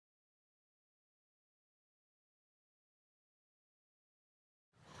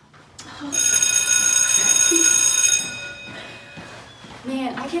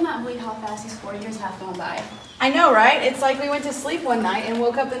Man, I cannot believe how fast these 4 years have gone by. I know, right? It's like we went to sleep one night and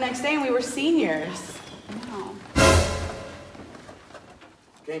woke up the next day and we were seniors. Wow.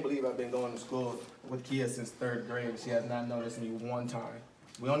 Can't believe I've been going to school with Kia since 3rd grade. She has not noticed me one time.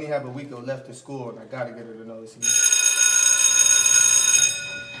 We only have a week left of school, and I gotta get her to notice me.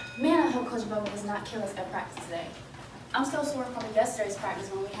 Man, I hope Coach Bubba does not kill us at practice today. I'm still sore from yesterday's practice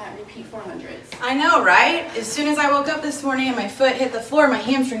when we had repeat 400s. I know, right? As soon as I woke up this morning and my foot hit the floor, my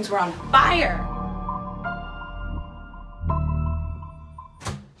hamstrings were on fire.